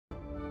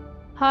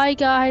Hi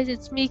guys,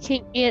 it's me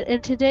King Ant,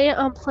 and today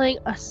I'm playing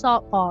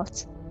Assault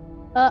Bots.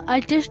 I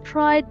just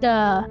tried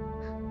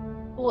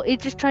it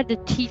just tried to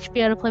teach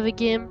me how to play the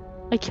game.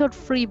 I killed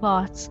three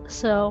bots,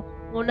 so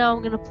now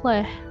I'm gonna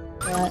play.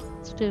 Alright,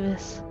 let's do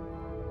this.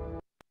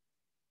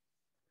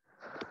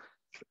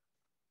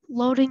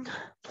 Loading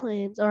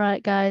planes.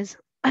 Alright guys,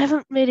 I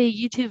haven't made a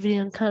YouTube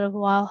video in kind of a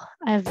while.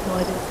 I have no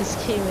idea what this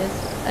game is.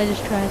 I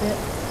just tried it.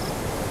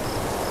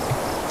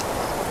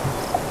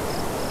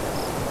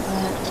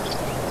 Alright,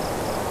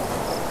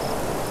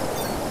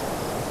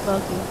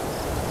 buggy.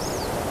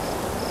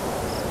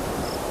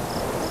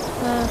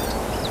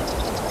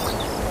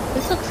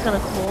 This looks kind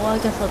of cool. I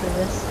guess I'll do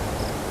this.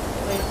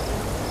 Wait,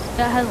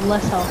 that has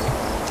less health.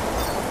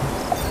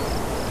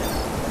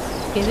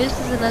 Okay, this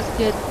isn't as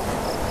good.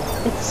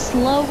 It's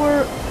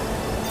slower.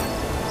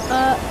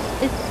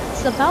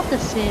 It's about the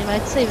same.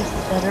 I'd say this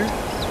is better.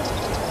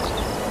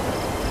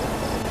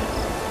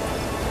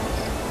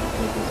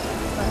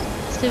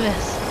 Let's do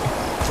this.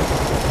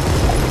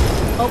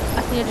 Oh,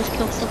 I think I just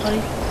killed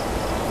somebody.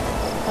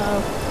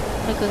 Uh-oh.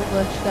 A good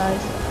glitch,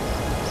 guys.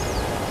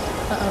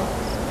 Uh-oh.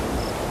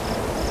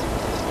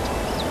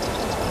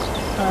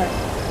 Alright.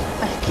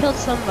 I killed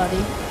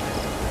somebody.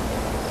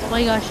 Oh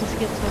my gosh, this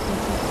game's so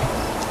easy.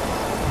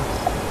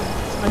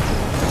 It's my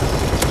team.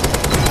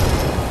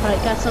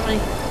 Alright, got somebody.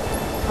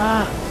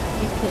 Ah,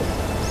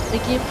 the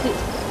gameplay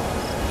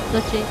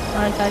glitching.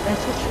 Alright guys, I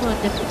switched to a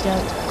different gun.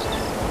 I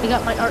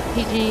got my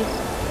RPG.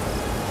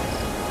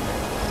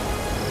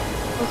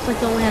 Looks like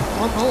it only has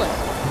one bullet.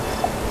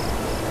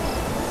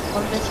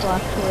 One missile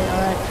actually.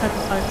 Alright, trying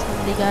to find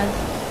somebody, guys.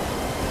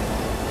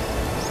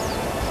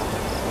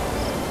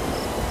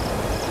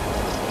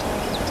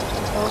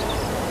 Oh,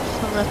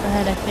 someone up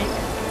ahead, I think.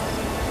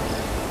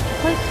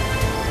 What?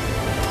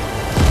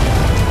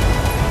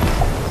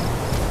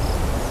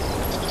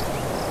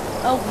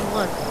 Oh, we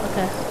won.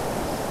 Okay.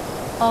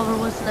 Oliver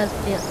wasn't as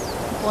many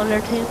people on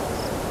their team.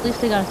 At least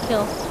they got a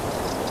kill.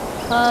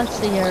 Let's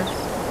see here.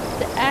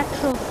 The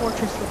actual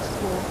fortress looks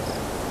cool.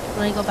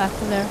 When I go back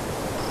from there.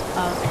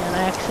 Oh man,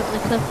 I accidentally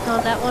clicked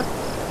on that one.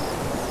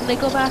 Can I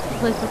go back and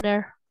play from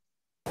there?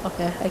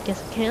 Okay, I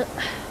guess I can't.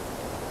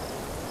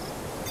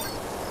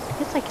 I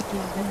guess I could do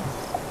this.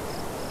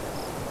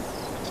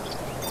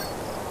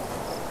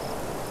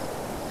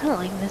 I kinda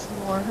like this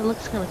more. It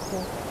looks kinda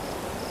cool.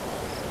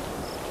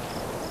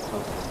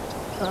 Oh.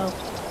 Uh-oh.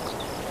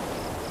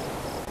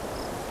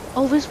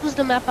 Oh, this was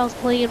the map I was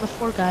playing in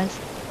before, guys.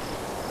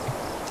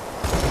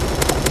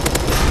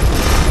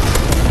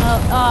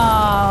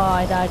 Oh,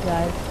 I died,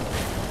 guys.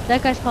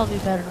 That guy's probably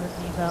better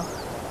than me, though.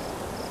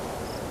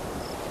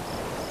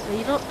 So,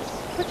 you know,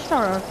 switch to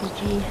our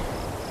RPG.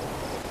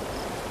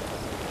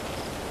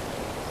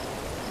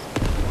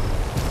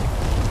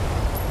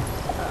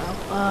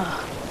 Oh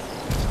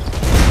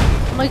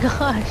my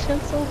gosh,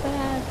 I'm so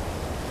bad.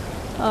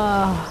 I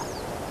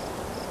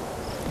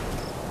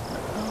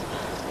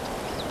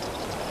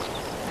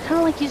kind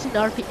of like using the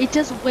RPG. It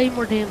does way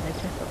more damage, I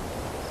thought.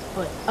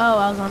 But, oh,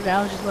 I was on there.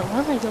 I was just like, why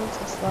am I going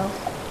so slow?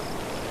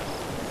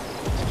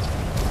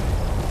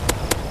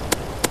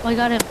 Oh, I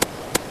got him.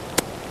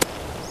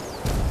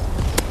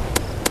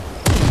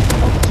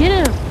 Oh, get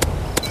him!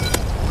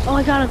 Oh,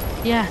 I got him.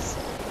 Yes.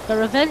 Got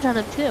revenge on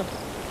him, too.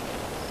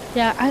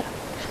 Yeah,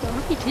 the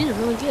RPG is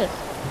really good.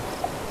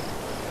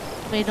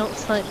 May don't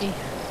snipe me.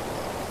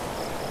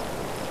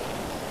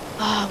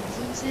 Ah, I'm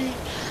losing.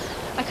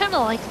 I kind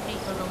of like being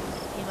on a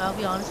losing team, I'll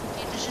be honest with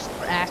you. It's just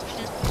for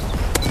action.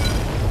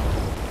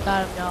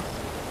 Got him now.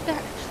 They're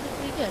actually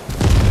pretty good.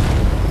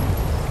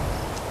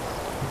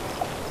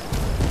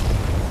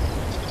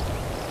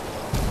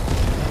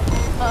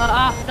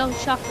 No, he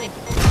shot me.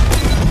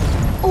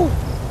 Oh,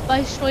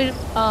 I destroyed him.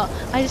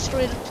 I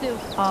destroyed him too.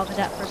 Oh, but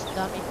that person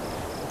got me.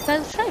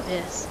 Let's try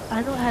this.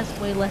 I know it has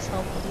way less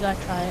health, but you gotta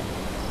try it.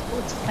 Oh,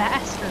 it's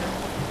faster.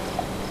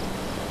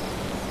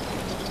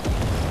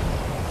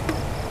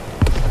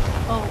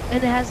 Oh,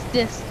 and it has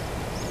this.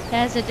 It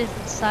has a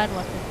different side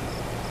weapon.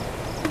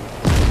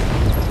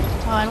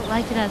 Oh, I don't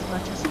like it as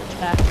much as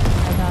switchback. Oh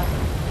my god.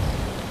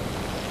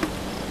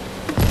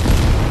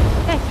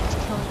 That guy keeps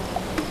killing me.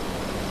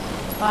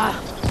 Ah,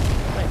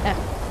 right there.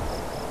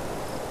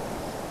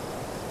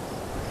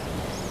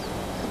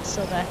 I'm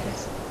so bad at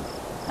this.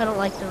 I don't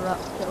like the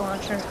rocket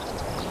launcher.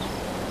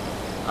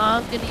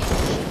 I'm gonna use the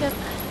shotgun.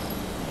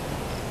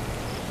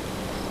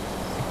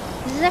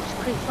 This is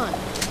actually pretty fun.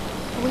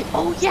 Oh, wait,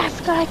 oh yeah, I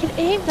forgot I can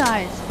aim,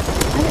 guys. I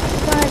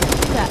forgot I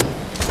could do that.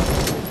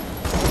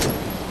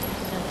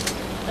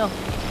 No.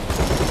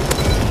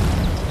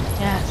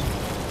 Yeah.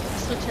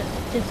 Switch a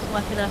different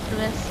weapon after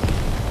this.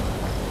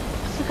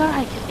 I forgot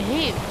I can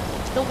aim.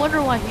 No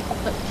wonder why people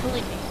kept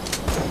killing me.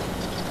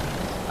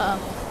 Uh-oh.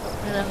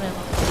 Ran out of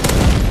ammo.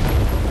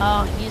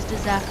 Oh, he used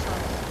his axe on.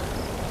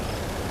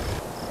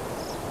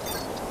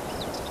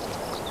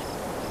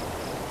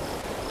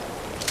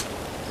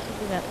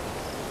 Do that.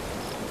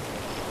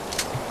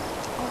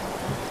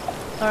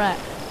 Oh, alright.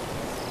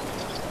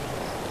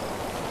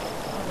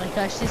 Oh my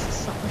gosh, this is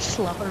so much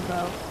slower,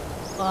 bro.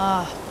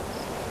 Ah.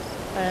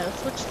 Alright, let's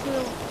switch to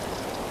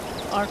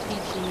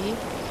RPG.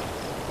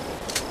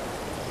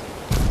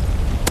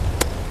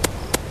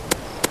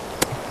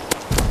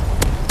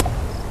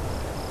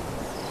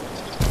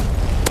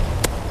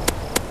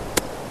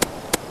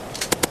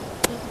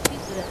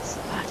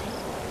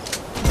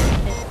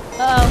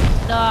 Oh,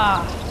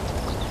 nah.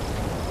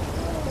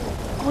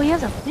 Oh, he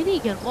has a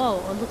minigun. Whoa,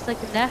 it looks like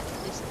a knife.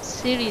 It's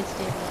serious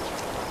damage.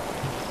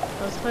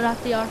 Let's put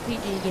out the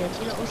RPG again.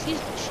 You know, let's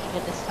use machine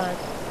gun this time.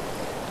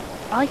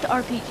 I like the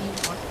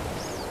RPG more.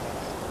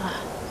 Ah,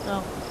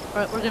 no.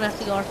 Alright, we're gonna have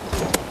to go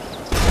RPG.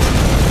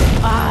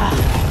 Ah.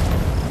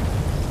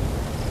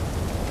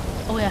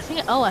 Oh wait, I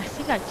think I might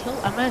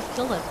have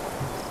killed him.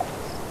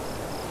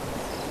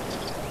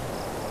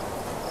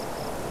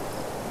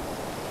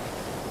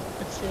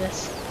 Let's do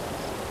this.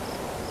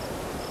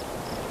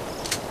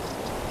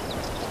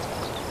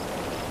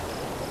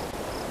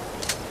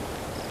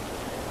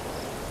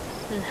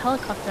 There's a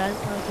helicopter. I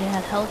didn't know they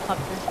had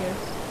helicopters here.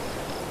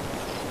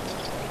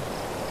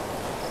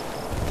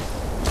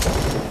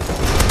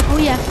 Oh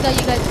yeah, I forgot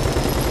you guys.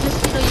 Just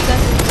you know, you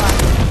guys can fly.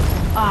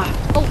 Ah,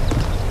 oh,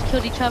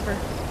 killed each other.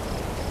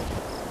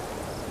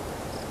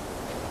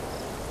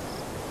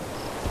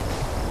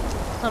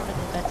 I'm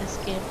gonna bet this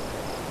game.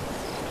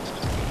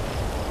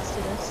 Let's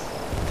do this.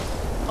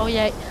 Oh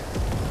yeah,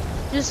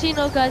 just so you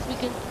know, guys, we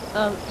can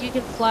you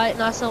can fly,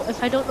 and also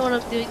if I don't know what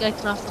I'm doing, I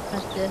can also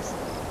press this.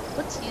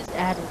 Let's use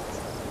add-ins.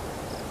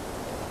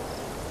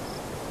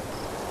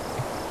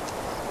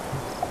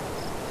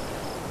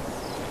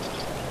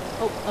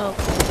 Oh.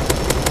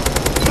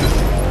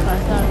 I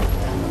thought it.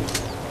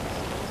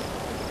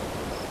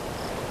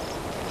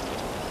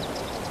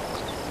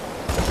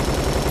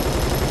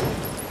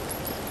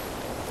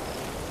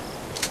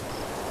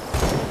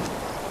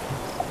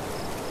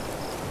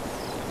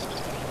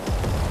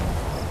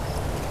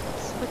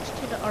 Switch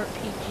to the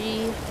RPG.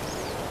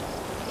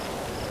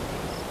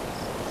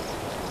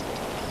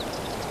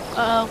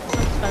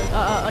 Something's coming.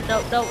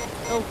 No.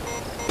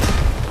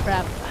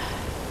 Crap.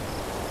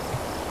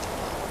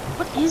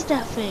 What is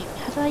that thing?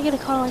 How did I get a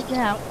car like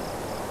that?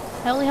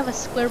 I only have a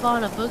square ball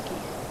and a boogie.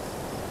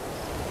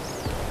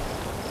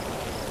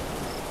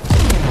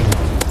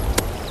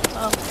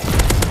 Oh.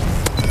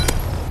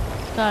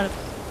 Got him.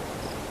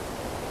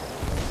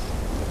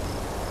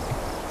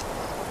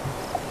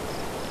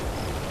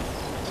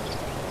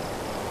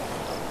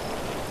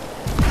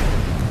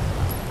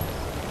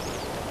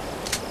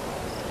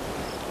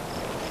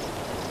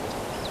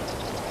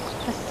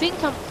 I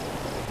think I'm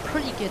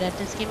pretty good at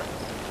this game.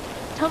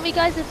 Tell me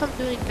guys if I'm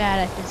doing bad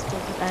at this game,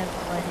 because I have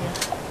no idea.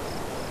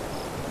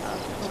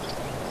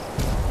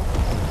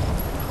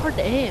 Hard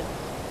to aim.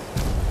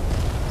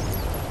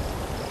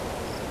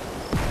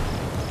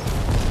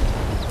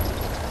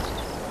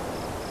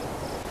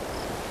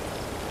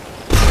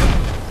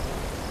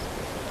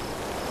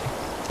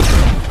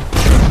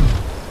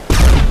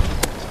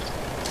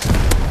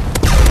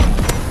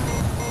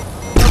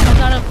 I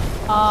got him.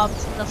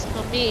 That's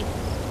for me.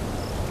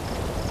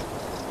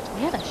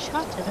 We had a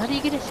shotgun. How do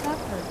you get a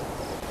shotgun?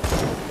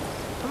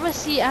 I'm gonna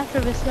see after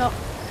this, y'all.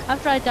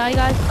 After I die,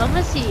 guys, I'm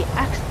gonna see.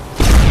 Actually,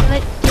 can I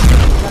get this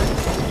gun?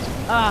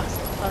 Ah,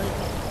 sorry.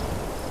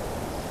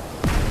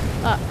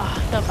 No.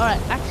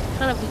 Alright, actually,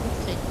 kind of a good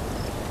thing.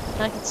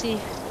 I can see.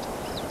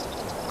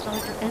 Are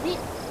there any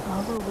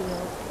other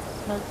wheel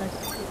guns I can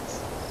use?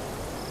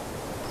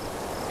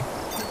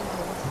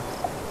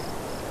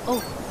 Oh,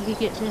 we could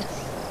get this.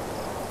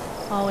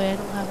 Oh wait, I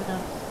don't have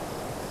enough.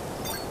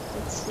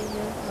 Let's see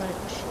here. Right,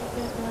 machine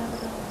gun, do I have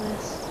enough of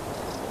this?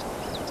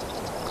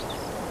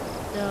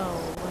 No, I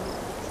don't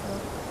think so.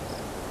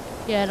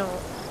 Yeah, I don't.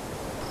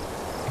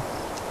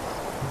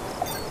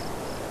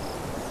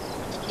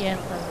 Yeah, I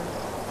don't have enough.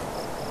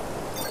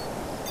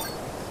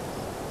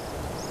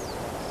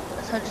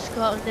 So I just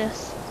go out on this.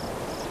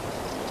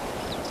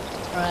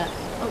 Alright.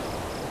 Oh.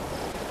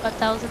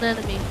 1,000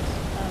 enemy.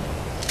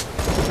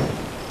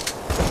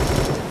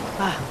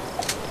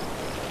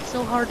 So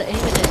hard to aim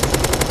at it.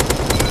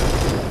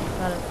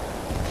 Got him.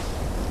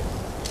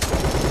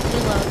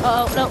 Too low.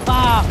 Oh no! I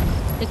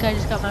think I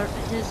just got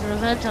his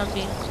revenge on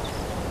me.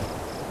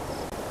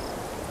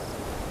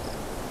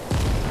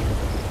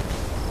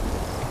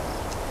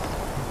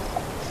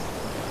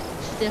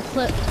 Just did a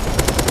flip.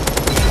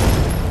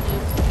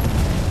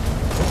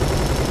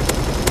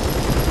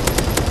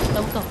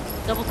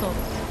 Double kill.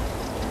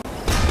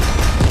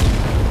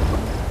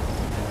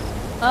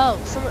 Oh,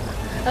 someone.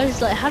 I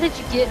was like, how did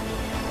you get?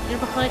 You're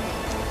behind me.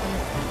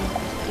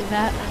 Do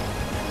that.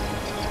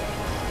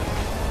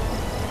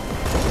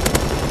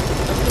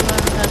 Let's do my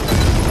revenge.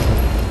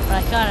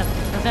 Alright, got him.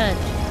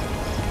 Revenge.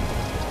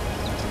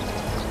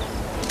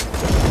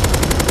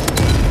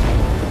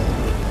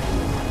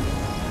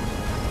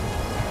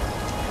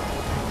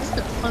 This is a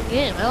fun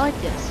game. I like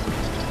this.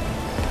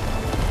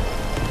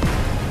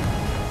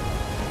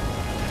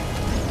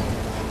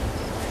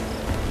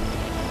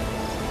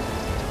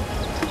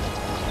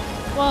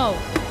 Whoa.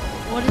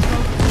 What is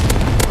wrong?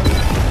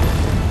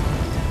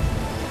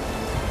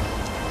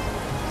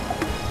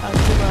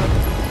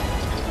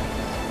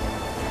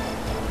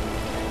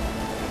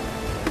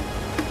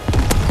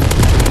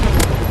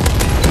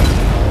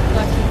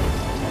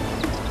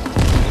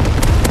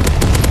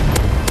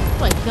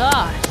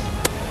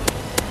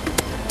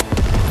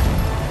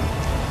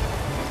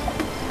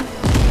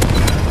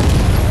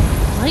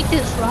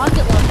 This rocket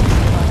launcher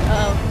so much.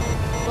 Uh-oh.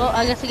 Well,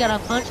 I guess we got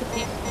a bunch of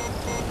people.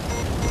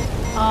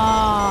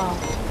 Ah.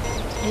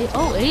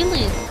 Oh,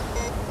 aliens.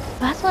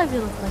 That's why they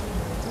look like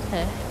aliens.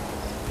 Okay.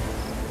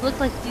 Look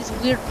like these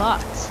weird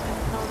bots. I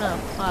don't know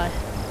why.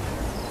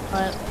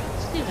 But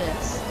let's do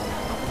this.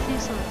 Let's do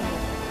something.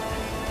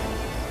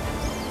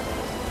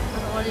 I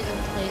don't want to even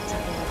play it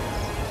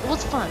again. It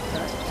was fun,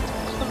 but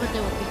something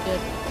new would be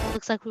good.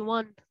 Looks like we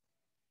won.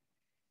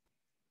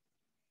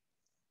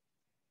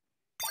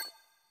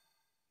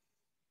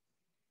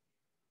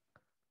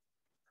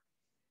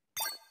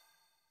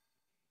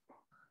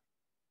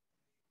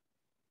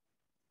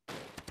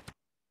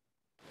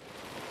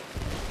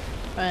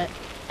 Alright.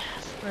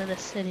 We're in a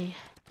city.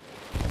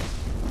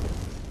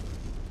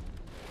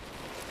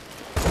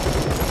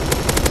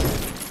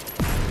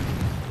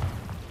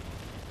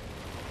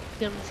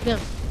 Get him, let's get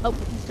him.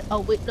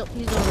 Oh, wait, no,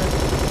 he's over there.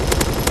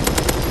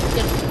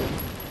 Get him.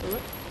 Do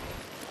it.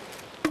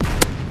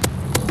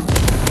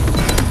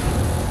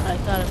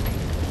 Alright, got him.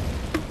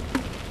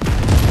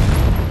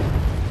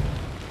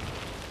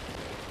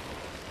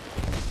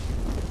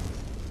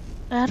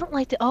 I don't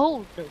like the.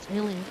 Oh, there's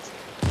aliens.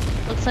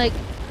 Looks like.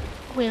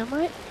 Wait, am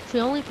I the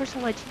only person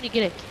on my team to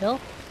get a kill?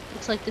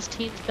 Looks like this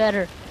team's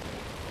better.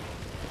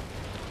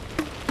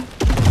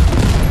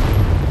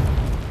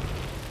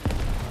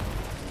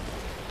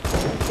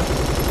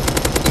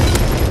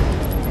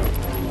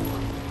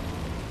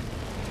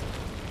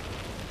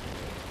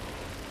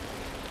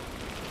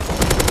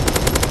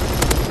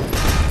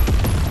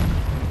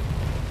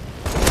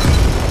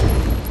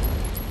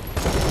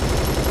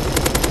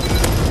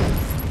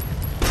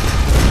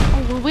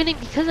 Winning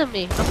because of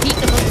me. I'm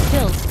beating a bunch of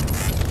kills.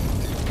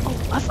 Oh,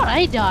 I thought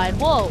I died.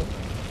 Whoa.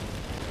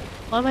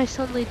 Why am I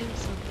suddenly doing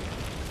something?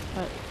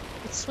 Alright,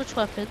 let's switch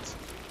weapons.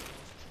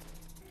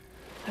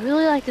 I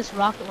really like this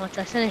rocket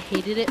launcher. I said I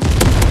hated it.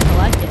 I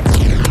like it.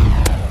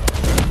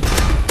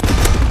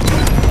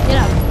 Get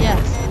out.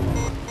 Yes.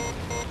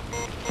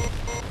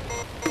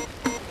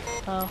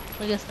 Oh,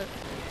 I guess that.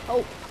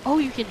 Oh,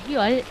 you can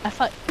heal. I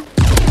thought.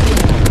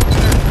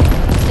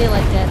 Stay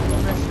like that. I'm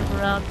gonna swim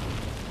around.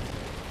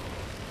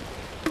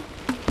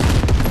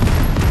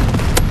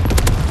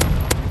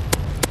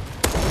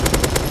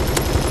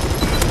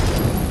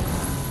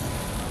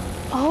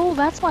 Oh,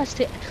 that's why I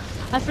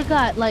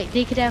forgot, like,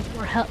 they could have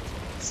more health.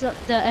 So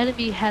the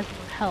enemy has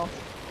more health.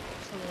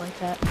 Something like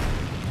that.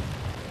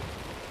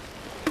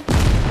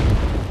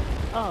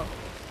 Oh.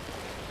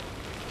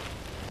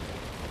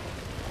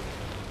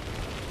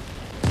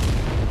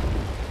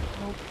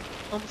 Nope.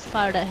 Almost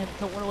fired at him.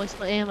 Don't want to waste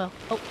my ammo.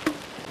 Oh.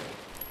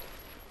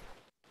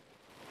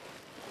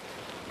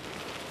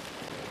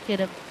 Get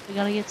him. We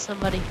gotta get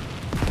somebody.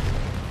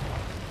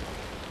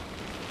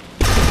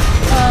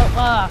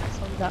 Oh,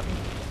 someone got me.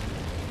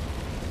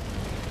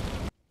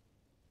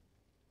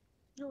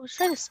 No, let's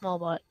try the small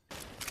bot.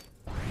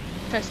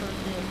 Try something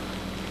new.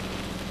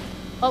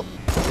 Oh,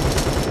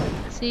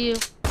 see you.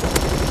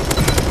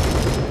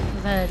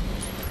 Revenge.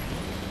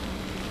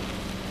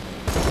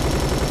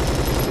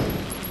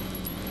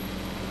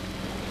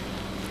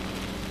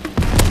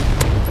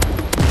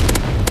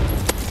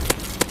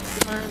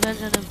 Get my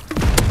revenge on him.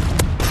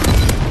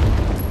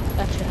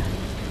 Gotcha.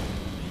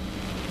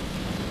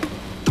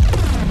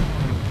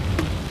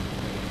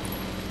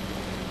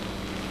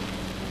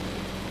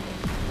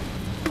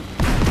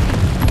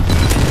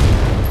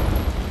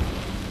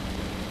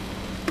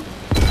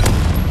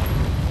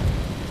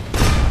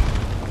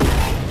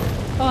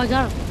 Oh, I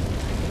got him.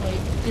 Wait,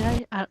 did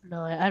I? I don't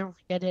know. I don't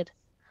think I did.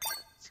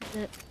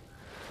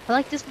 I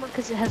like this one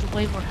because it has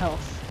way more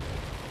health.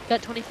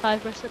 Got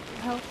 25%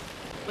 more health.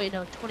 Wait,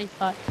 no,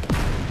 25.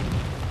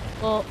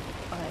 Well,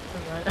 alright,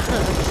 never mind.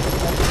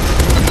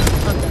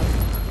 I'm done.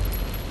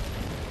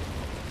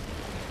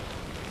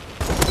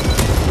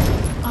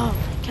 Oh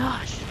my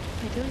gosh,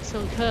 I'm doing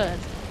so good.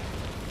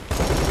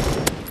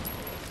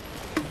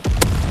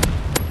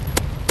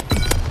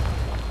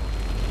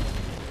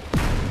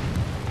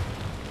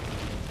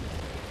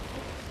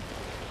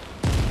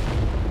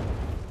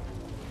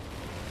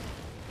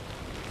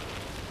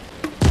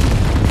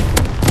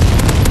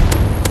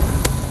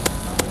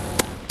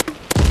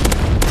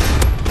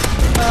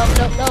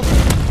 No.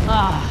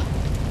 Ah.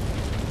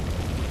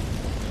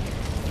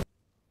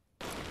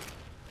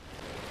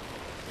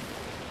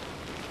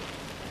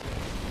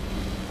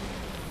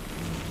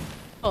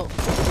 Oh.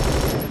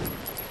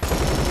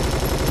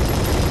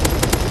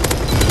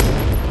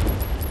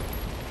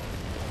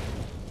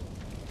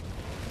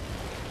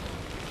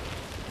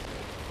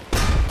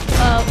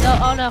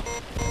 Oh no.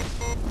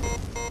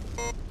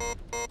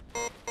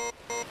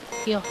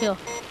 Heal.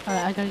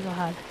 Alright, I gotta go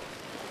hide.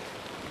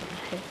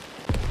 Okay.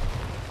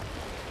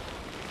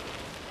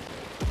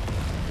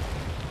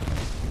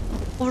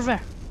 Over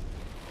there.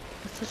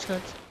 Let's switch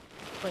guns.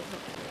 Wait, no.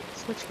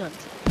 Switch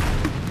guns.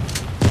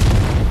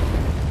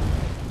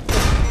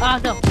 Ah,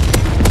 no.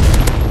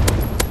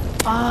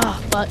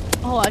 Ah, but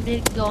I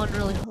made him go on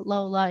really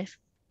low life.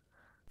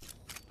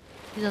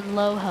 He's on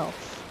low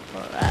health.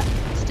 Alright,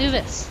 let's do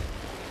this.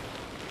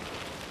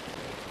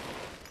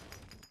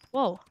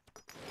 Whoa.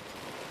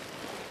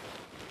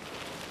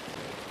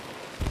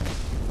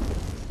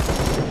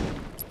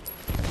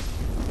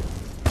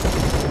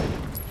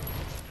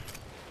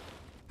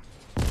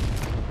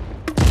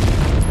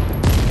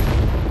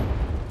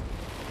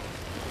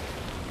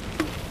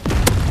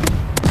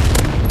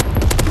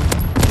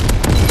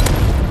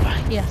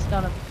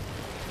 Got him.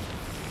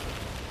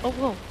 Oh,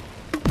 whoa.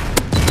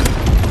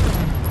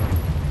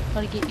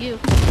 Gotta get you.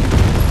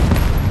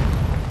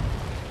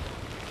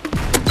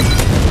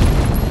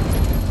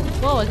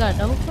 Whoa, I got a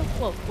double kill?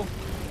 Whoa, whoa.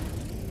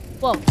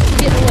 Whoa,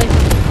 get away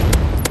from me.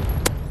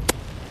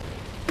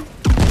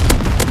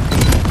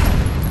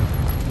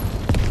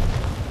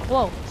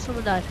 Whoa,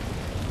 someone died.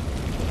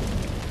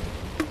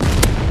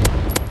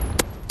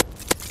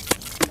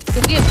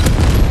 Go get him.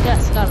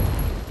 Yes, got him.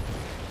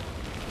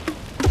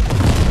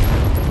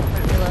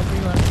 Alright,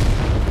 reload.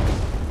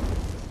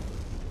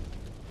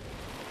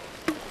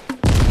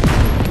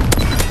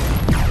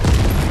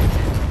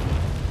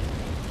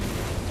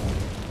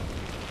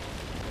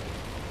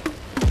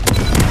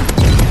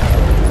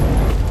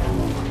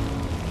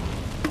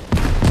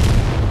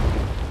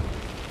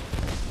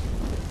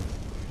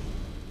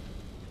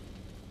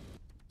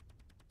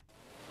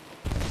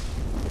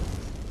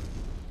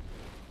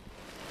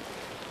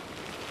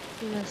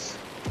 Yes.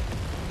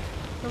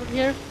 Someone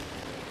here?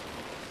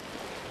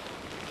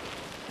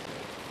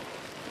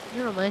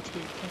 You're on my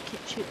team. I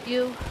can't shoot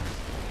you.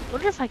 I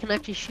wonder if I can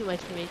actually shoot my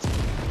teammates. I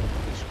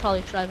should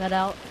probably try that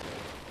out.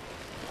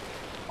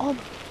 Oh,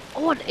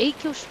 an 8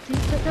 kill streak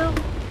right now?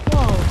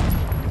 Whoa.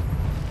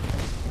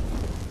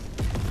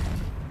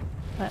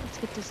 Alright, let's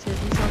get this dude.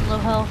 He's on low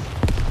health.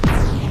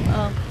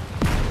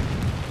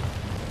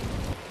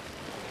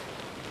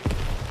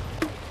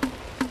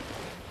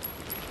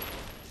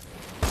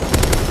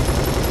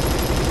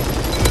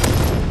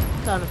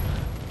 Got him.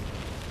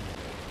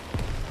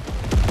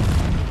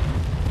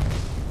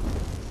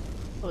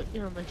 Oh,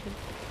 you're on my team.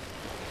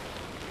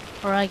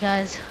 Alright,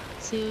 guys.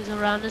 Let's see who's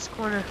around this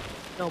corner.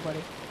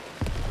 Nobody.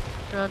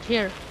 Around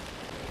here.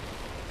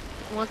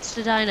 Who wants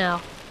to die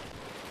now?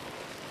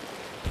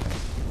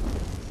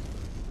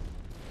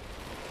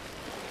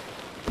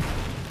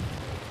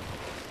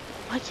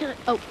 Why can't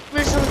I? Oh,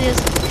 where somebody is.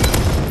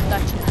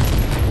 Gotcha.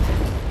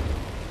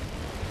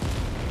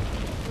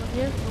 Someone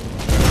here?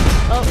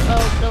 Oh,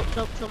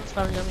 nope. Someone's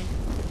firing at me.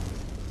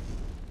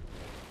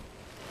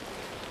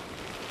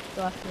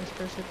 Go after this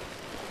person.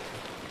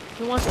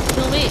 Who wants to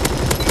kill me?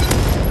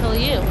 Kill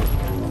you.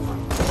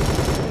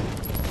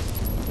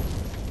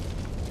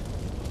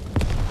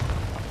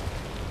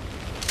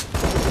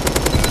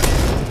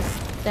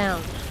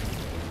 Down.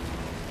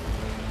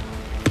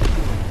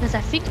 Because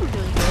I think I'm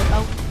doing good.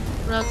 Oh,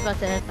 round's about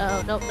to end.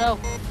 Oh, no.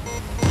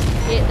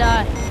 Can't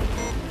die.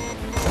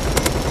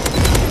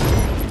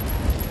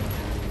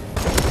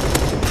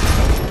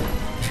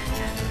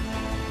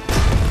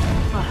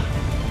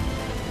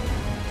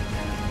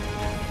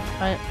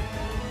 Alright,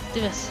 let's do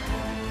this.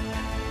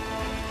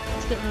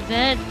 Let's get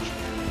revenge.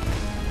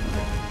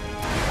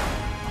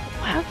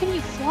 How can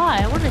you fly?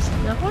 I want to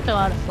know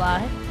how to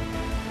fly.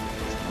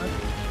 It's fun.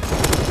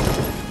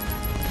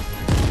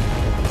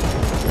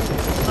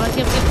 Alright,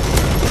 give me.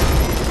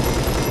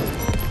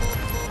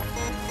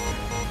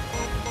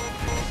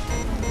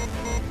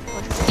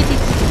 Let's get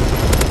these.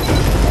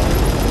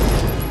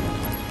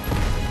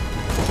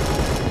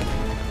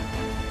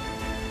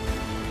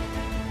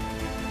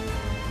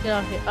 Get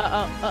out of here.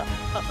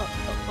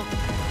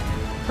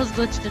 I was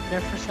glitched in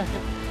there for a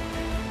second.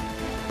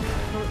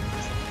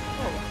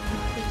 Oh,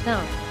 he's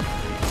down.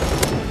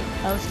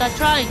 Oh, stop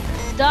trying.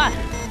 Die.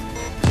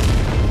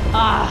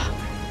 Ah.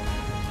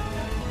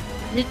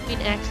 I didn't mean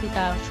to actually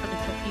die. I was trying to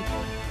kill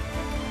people.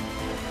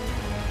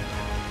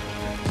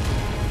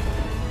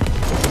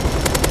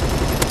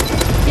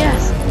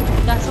 Yes.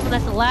 Got someone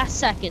at the last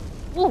second.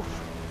 Woof.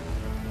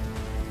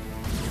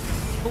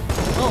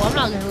 Oh, I'm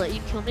not gonna let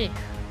you kill me.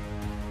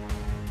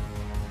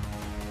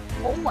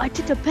 Oh, I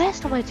did the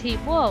best on my team.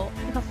 Whoa,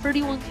 I got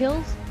 31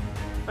 kills.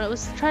 Alright,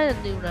 let's try a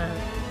new round.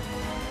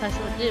 Try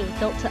something new.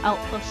 Delta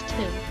Outpost 2.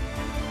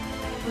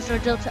 Was there a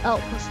Delta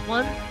Outpost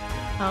 1? I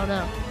don't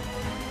know.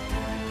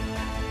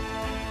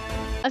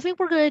 I think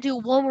we're gonna do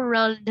one more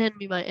round and then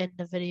we might end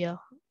the video.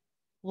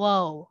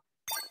 Whoa.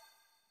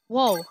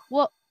 Whoa.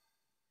 What?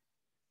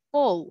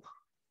 Whoa.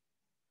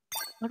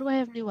 Why do I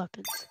have new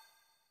weapons?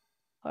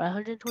 Alright,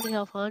 120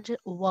 health, 100.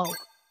 Whoa.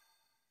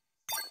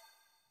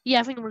 Yeah,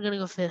 I think we're gonna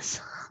go for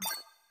this.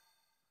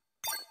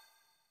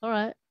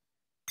 Alright.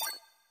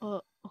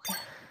 Oh, okay.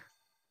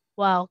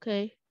 Wow,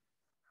 okay.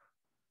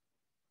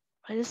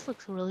 This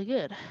looks really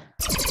good.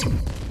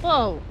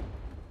 Whoa!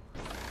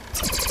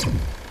 That's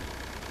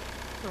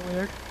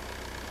weird.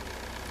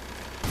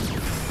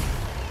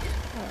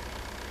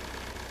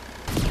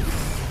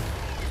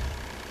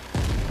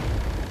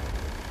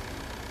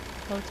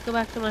 Oh, let's go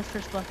back to my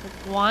first weapon.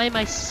 Why am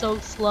I so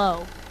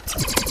slow?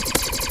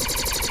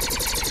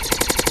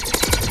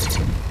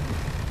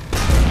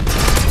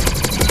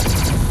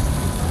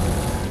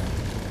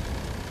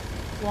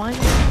 Why am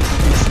I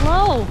so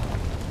slow?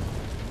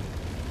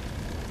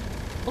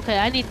 Okay,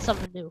 I need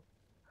something new.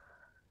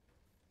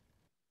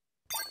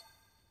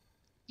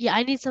 Yeah,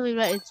 I need something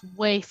that is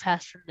way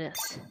faster than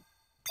this.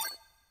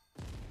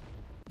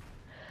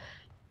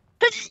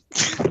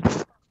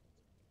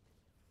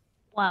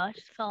 Wow, I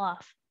just fell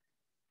off.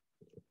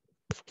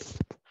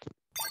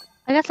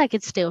 I guess I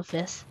could stay with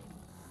this.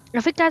 I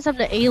think that's of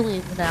the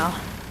aliens now.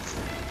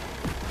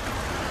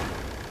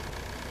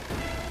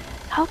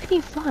 How can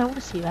he fly? I want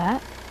to see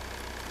that.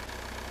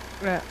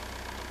 Right.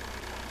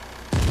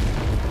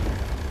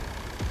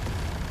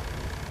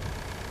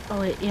 Oh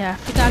wait, yeah, I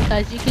forgot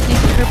guys, you can do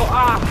the triple.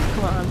 Ah,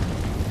 come on.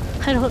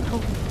 I don't know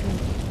what to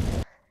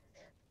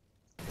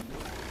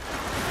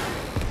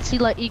do. See,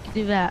 like, you can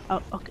do that.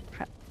 Oh, okay,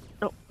 crap.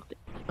 Oh, okay,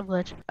 I'm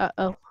glitching.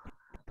 Uh-oh.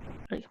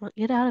 Right, come on,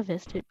 get out of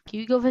this, dude. Can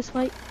you go this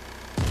way?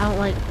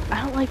 I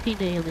don't like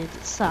being aliens,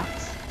 it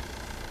sucks.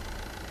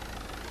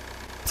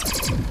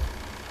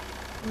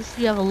 At least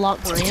you have a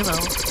lot more ammo.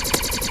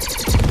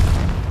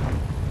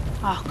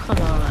 Oh, come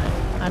on.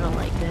 I don't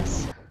like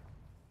this.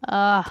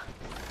 Ah.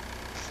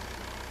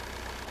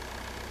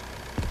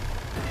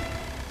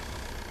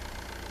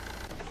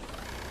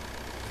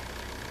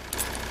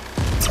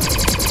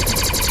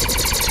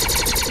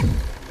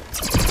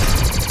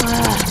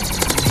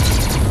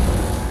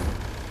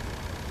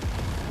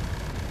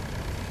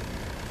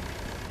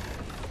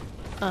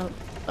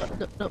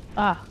 No.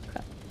 Ah,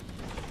 crap.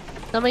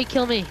 Somebody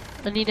kill me.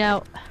 I need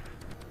out.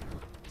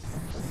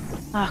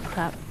 Ah,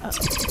 crap. Oh,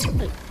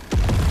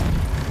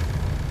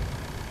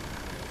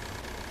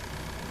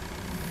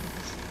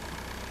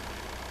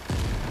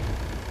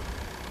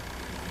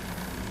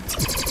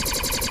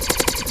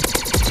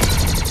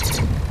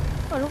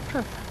 don't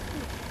try.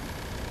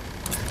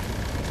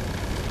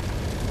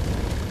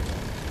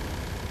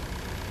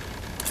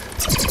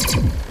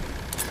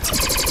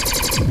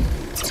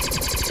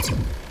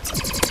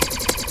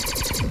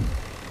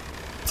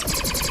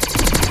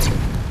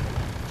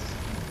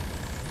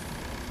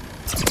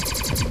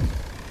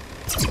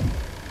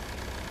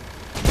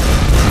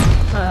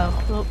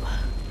 Nope.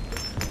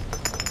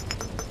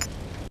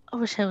 I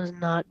wish I was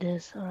not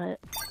this. Alright,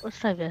 let's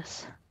try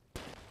this.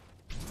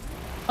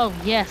 Oh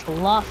yes, a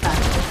lot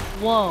faster.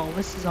 Whoa,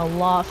 this is a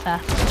lot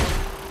faster.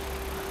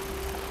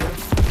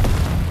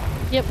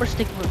 Yep, we're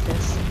sticking with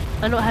this.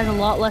 I know it has a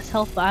lot less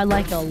health, but I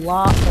like it a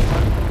lot more.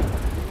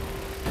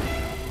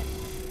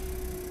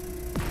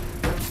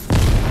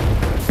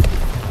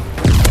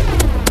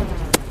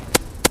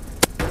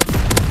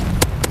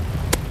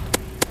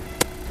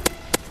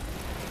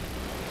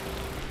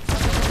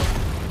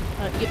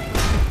 Yep.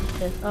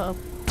 Uh-oh.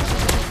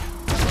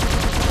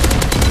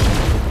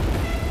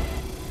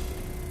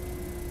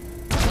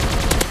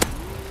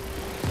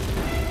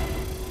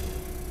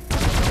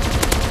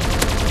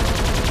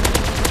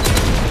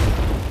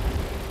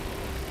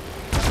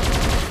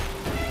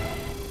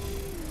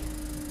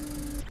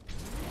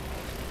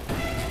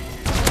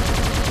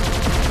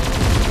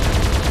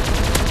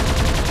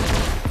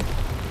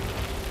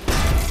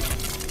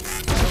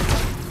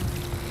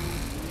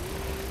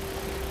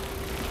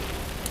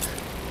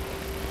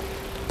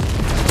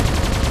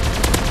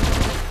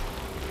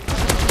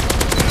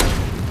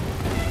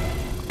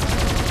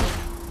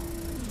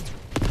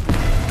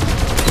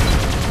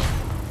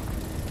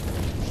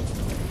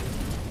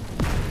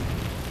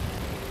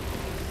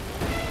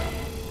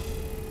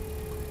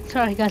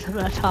 Sorry guys, I'm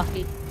not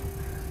talking.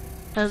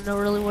 I don't know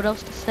really what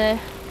else to say.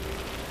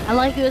 I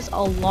like this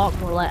a lot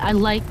more. Like I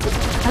liked it.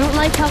 I don't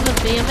like how the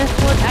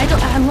mammoth one. I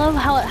love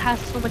how it has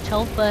so much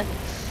health, but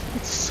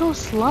it's so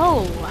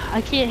slow.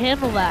 I can't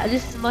handle that.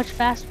 This is much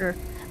faster.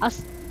 I'll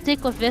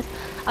stick with this.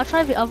 I'll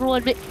try the other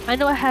one. I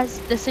know it has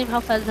the same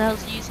health as I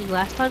was using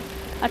last time.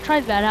 I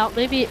tried that out.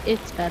 Maybe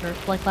it's better,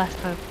 like last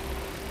time.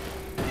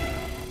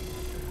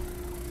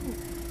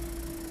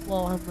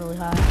 Whoa, I'm really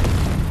high.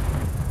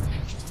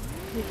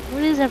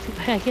 What is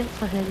everybody? I can't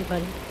find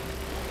anybody.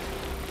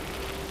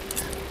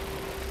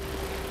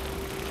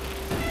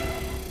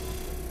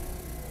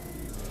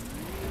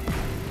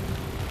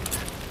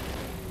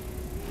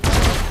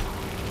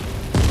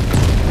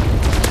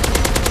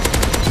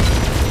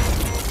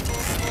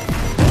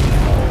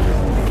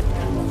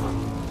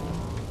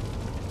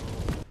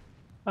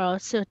 Alright,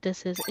 let's see what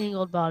this is.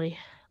 Angled body.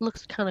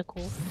 Looks kind of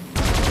cool.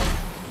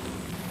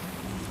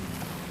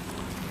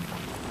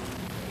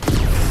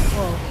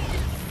 Whoa.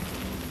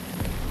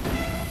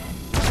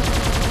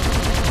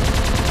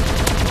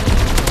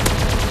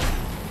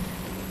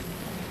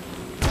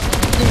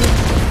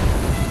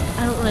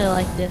 I don't really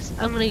like this.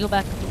 I'm gonna go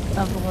back to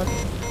the other one.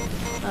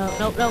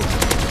 Nope.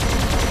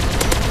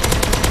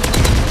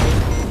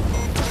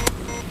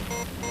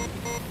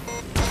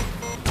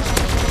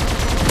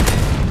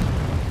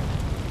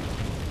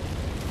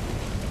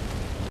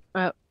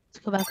 Alright, let's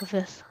go back with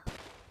this.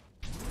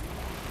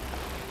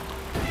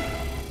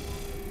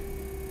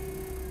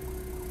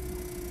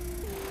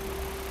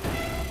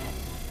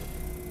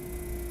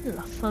 This is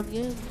a fun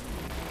game.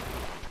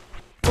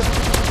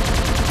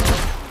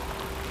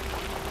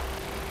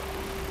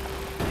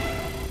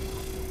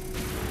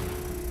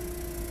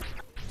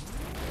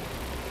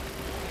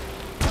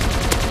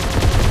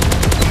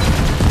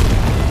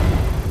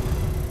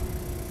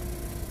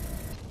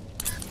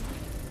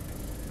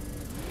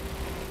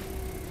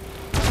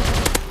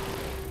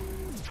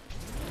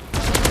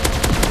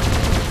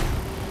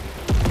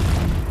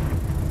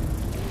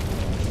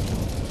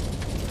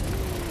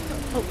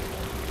 Oh,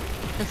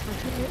 this one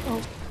too.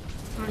 Oh,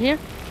 someone here?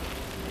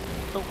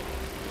 Oh,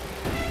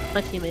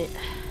 my teammate.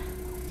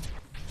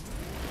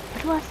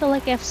 Why do I feel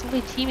like I have so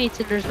many teammates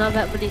and there's not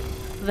that many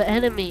of an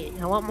enemy?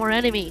 I want more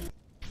enemy.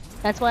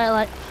 That's why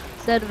I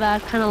said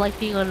that I kind of like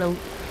being on a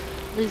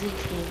losing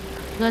team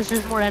because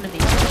there's more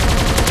enemies.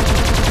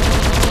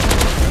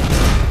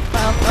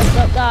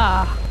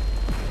 Ah.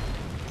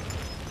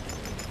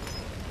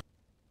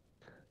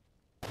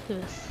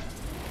 This.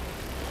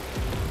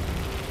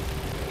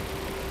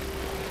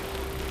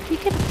 You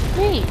can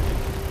play.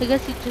 I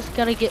guess you just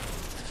gotta get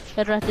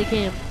better at the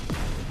game.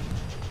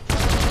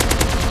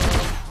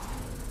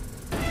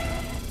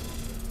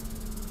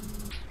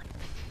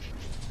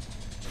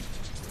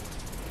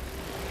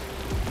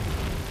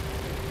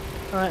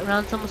 Alright,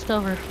 round's almost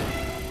over.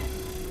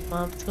 Come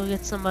on, let's go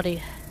get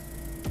somebody.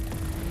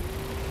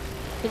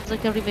 Seems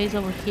like everybody's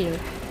over here.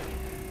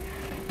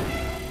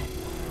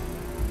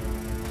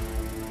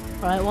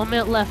 Alright, 1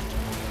 minute left.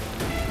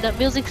 That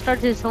music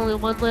started, it's only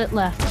 1 minute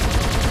left.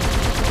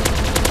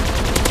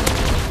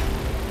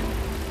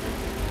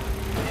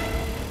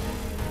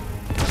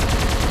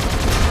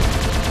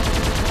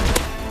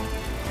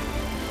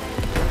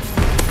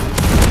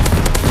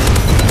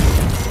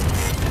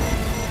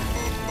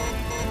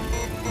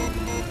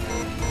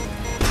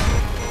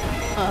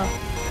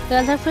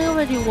 Guys, I think I'm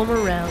gonna do one more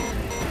round.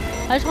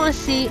 I just wanna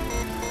see.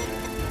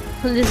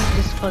 This is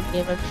just a fun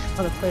game, I just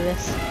wanna play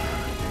this.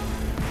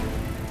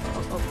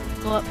 Oh,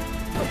 go up.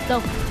 Oh,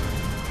 no.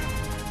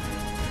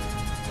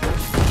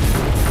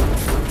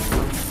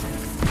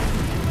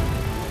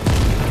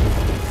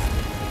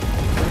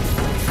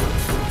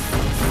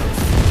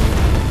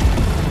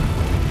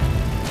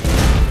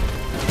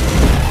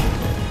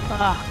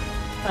 Ah.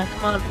 Alright,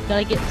 come on,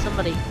 gotta get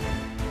somebody.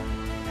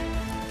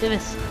 Do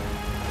this.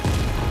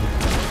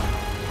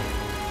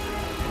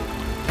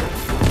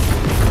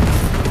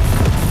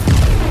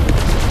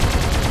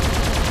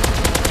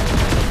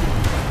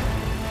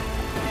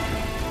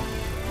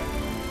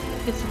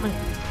 Get somebody.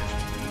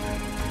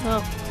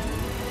 Oh.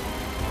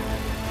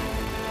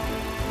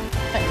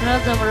 Alright,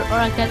 round's over.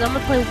 Alright guys, I'm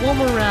gonna play one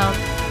more round.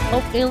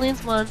 Oh,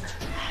 aliens won.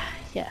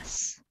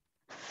 Yes.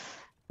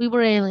 We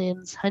were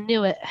aliens. I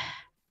knew it.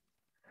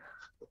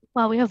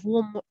 Wow, we have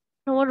one more.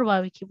 No wonder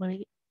why we keep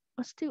winning.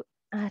 Let's do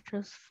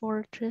Atros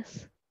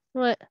Fortress.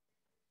 What?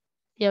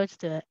 Yeah, let's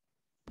do it.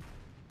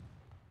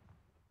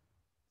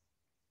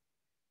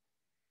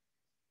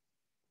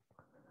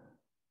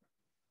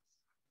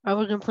 Alright,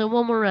 we're gonna play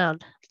one more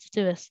round. Let's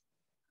do this.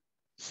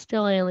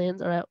 Still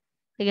aliens. Alright.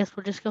 I guess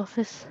we'll just go with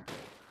this.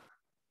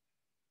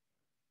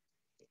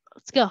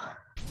 Let's go.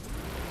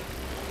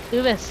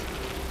 Do this.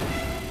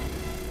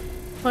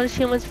 Punish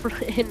humans for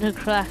in the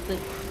crack the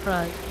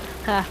crime.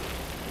 Ha.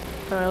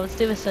 Alright, let's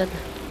do this then.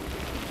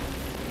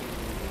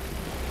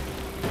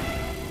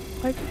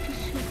 Why did you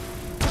shoot?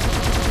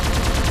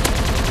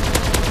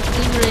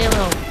 Leave your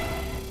ammo.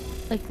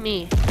 Like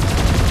me.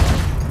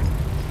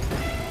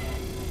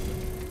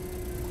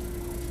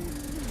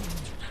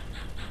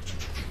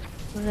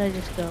 Where did I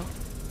just go?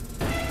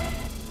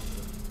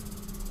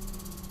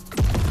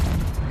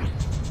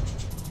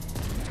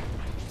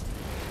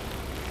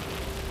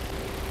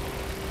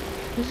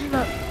 There's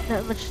not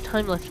that much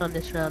time left on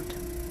this round.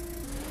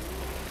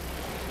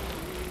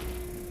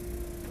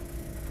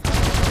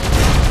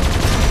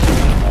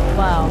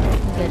 Wow, you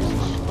guys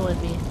just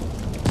destroyed me.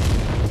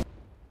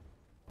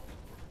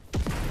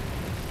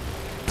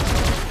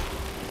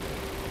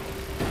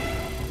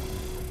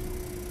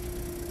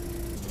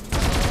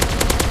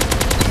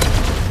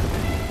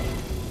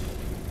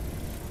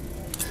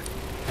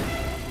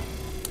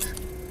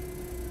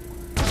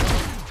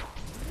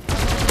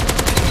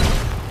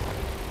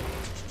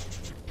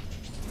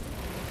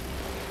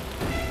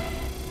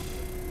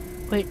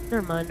 Wait,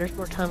 never mind, there's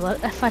more time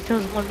left. I thought there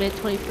was 1 minute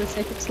 24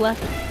 seconds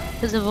left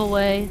because of a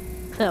way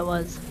that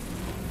was.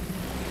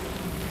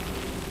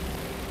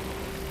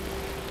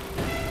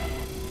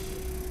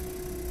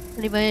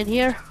 Anybody in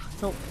here?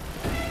 Nope.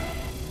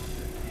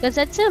 Guys,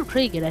 I'd say I'm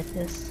pretty good at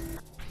this.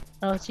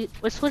 Oh,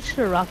 let's switch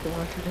to a rocket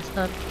launcher this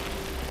time.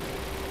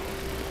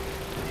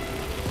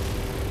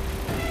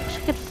 Wish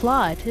I could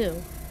fly too.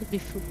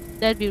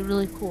 That'd be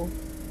really cool.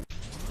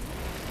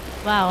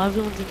 Wow,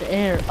 everyone's in the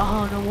air.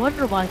 Oh, no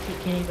wonder why I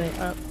keep getting my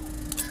up.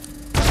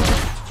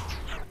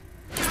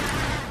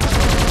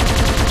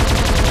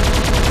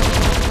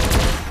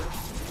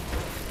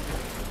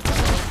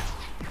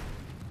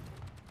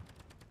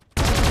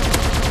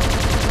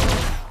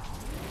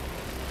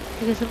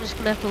 I guess I'm just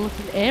gonna have to look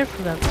in the air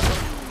for them.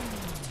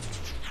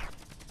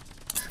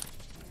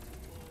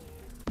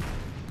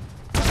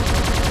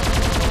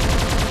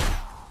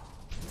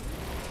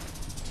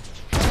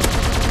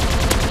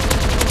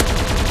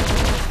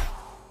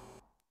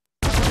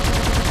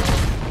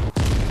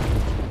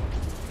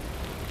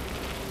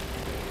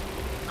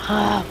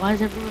 Ah, why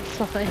is everyone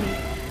flying?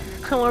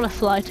 I want to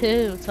fly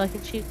too, so I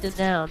can shoot them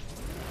down.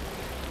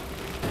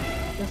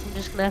 Guess I'm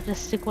just gonna have to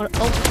stick one.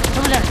 Oh,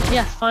 over there!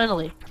 Yes,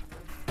 finally.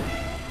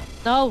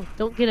 No,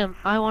 don't get him.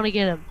 I want to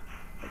get him.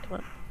 Come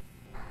on.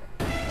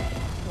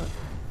 Come on.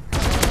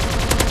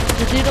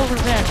 The dude over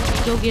there. Can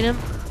you go get him?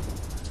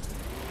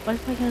 Why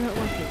is my guy not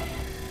working?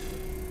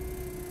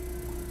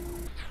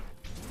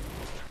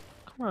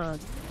 Come on.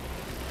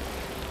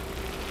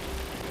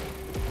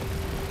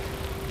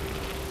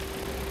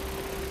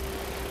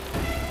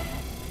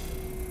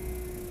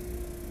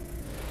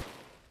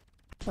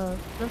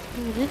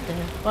 Nothing was in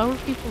there. Why were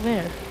people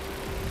there?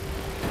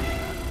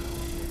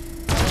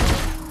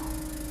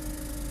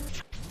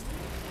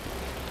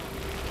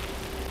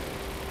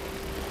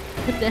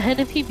 Can the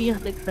enemy be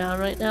on the ground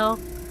right now?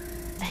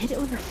 I hate it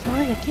when they're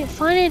flying. I can't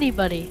find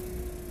anybody.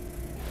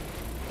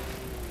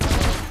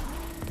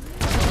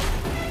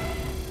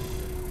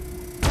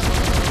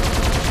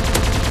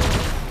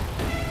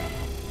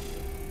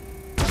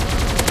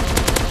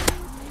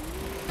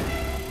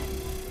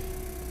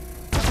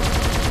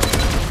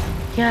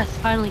 Yes,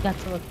 finally got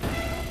someone.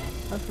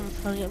 Oh, someone's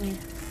coming at me.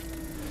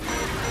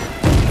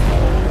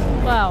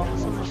 Wow,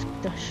 someone just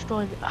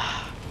destroyed me.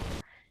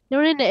 They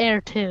were in the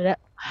air too.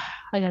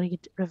 I gotta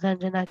get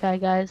revenge on that guy,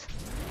 guys.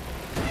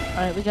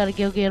 Alright, we gotta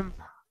go get him.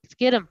 Let's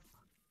get him.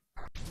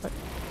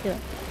 Yeah.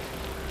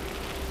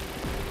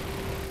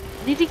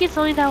 I need to get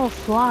something that will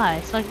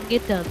fly so I can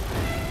get them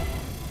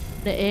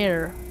in the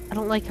air. I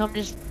don't like how I'm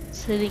just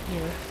sitting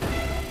here.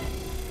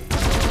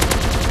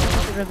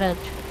 Get revenge.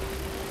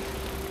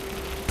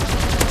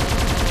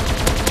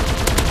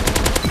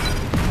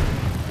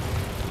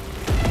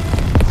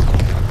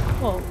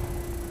 Whoa.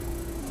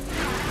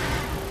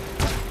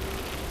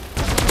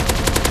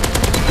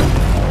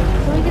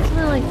 How do I get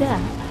something like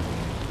that?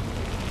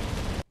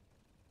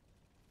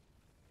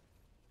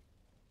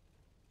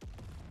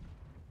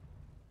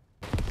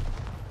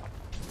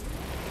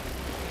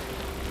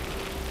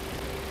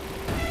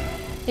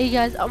 Hey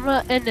guys, I'm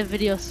gonna end the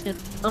video soon.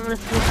 I'm gonna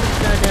finish this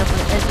right now. I'm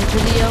gonna end the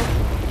video.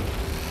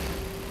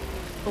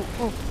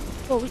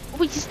 Oh,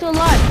 he's still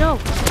alive. No.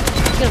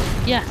 Get him.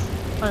 Yes.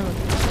 Finally.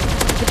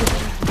 Get this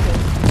thing.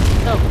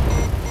 No.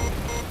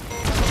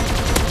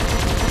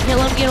 Can't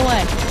let him get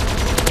away.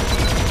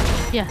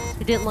 Yes,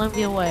 he didn't let him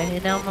get away,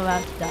 and now I'm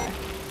about to die.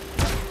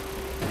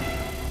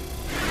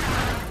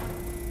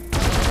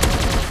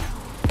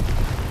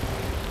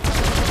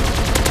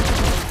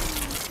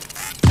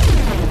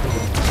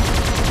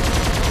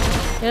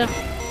 Get him.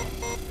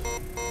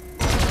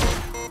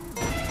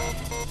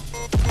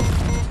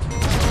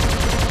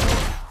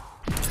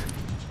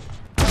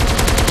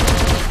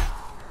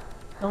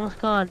 Almost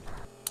gone.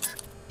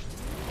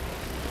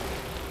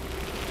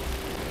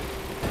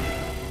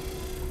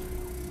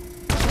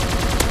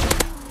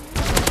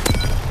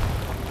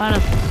 Found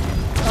him.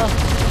 Oh.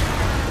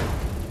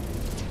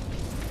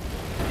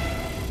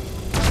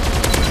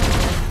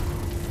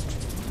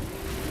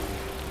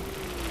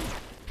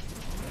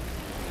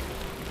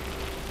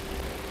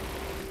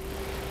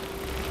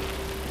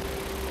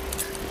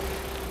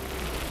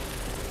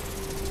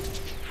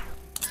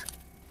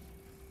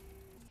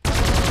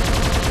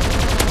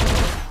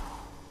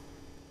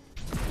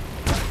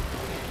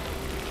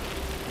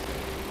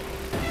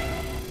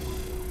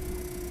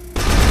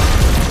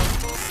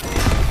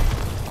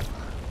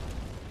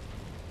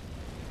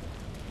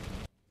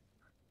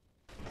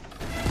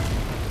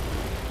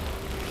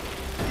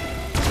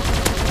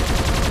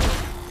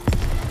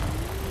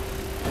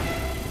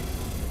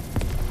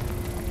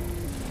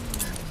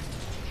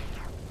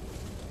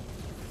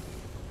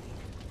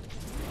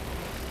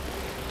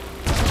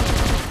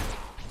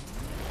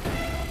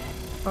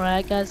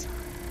 Alright guys,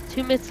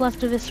 2 minutes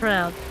left of this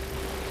round.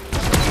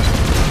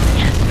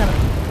 Yes, got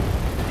him.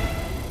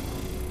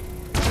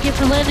 Get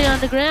for landing on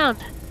the ground.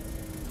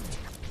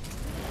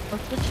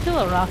 Let's switch to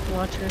a rocket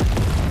launcher.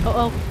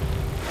 Uh-oh.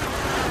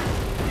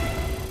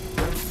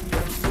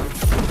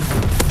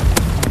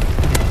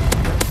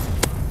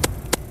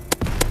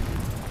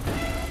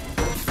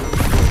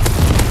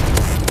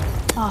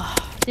 Ah,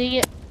 oh, dang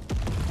it.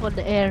 I'm in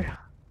the air.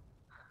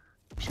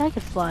 Wish I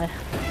could fly.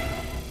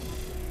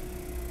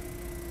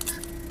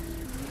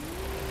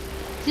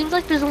 Seems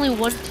like there's only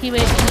one teammate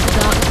who's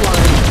not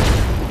flying.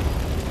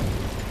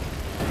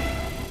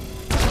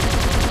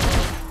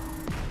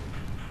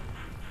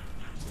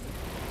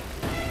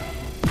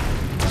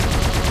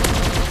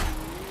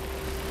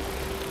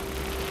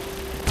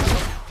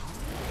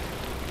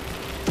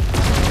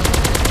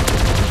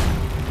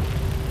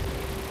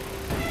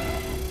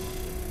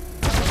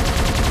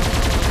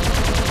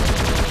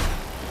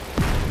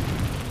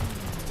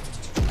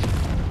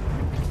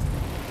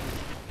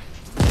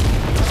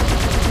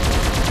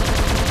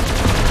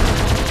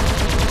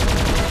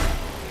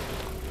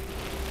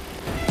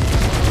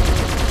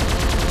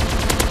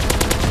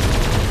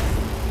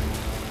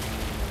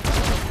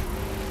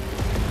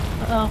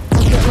 Uh-oh,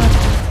 I'll get left.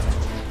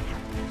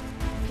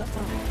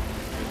 Uh-oh.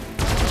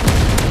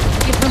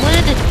 If you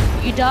landed,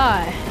 you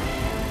die.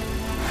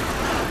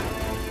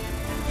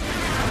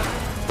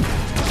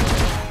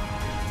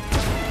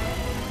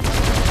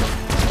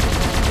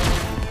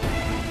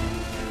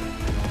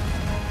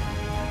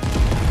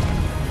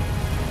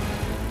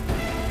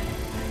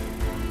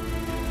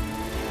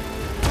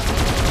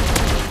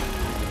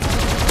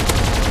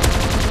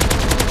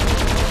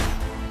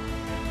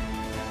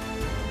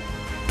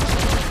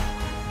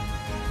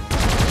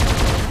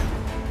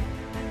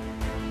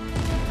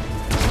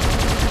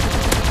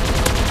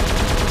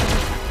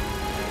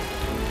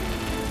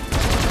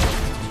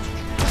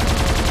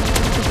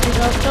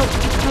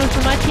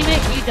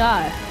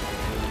 die.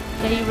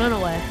 Okay, you run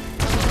away.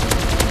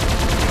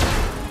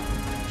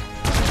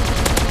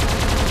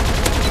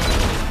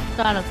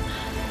 Got him.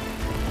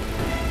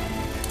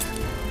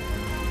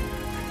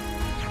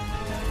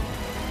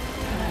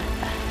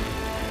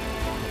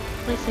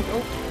 Let me think.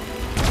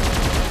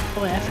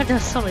 Oh wait, I forgot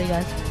there's so many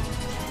guys.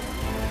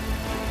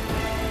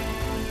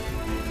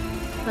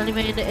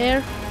 Anybody in the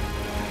air?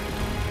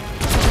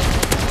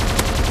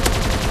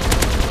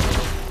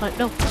 Alright,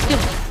 no, kill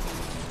him.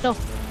 No.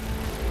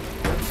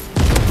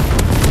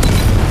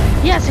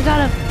 Yes, I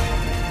got him!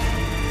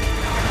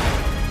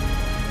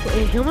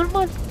 Wait, a human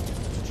one?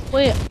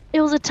 Wait,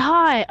 it was a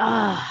tie!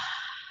 Ah.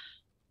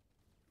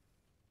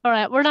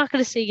 Alright, we're not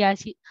gonna say,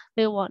 guys,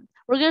 they won.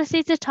 We're gonna say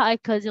it's a tie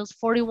because it was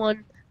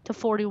 41 to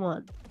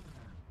 41.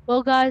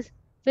 Well, guys,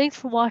 thanks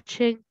for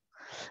watching.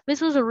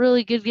 This was a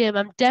really good game.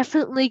 I'm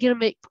definitely gonna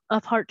make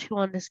a part 2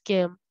 on this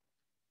game.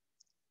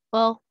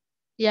 Well,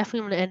 yeah,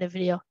 I'm gonna end the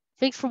video.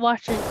 Thanks for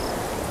watching.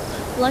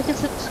 Like and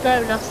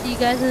subscribe, and I'll see you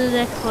guys in the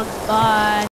next one. Bye.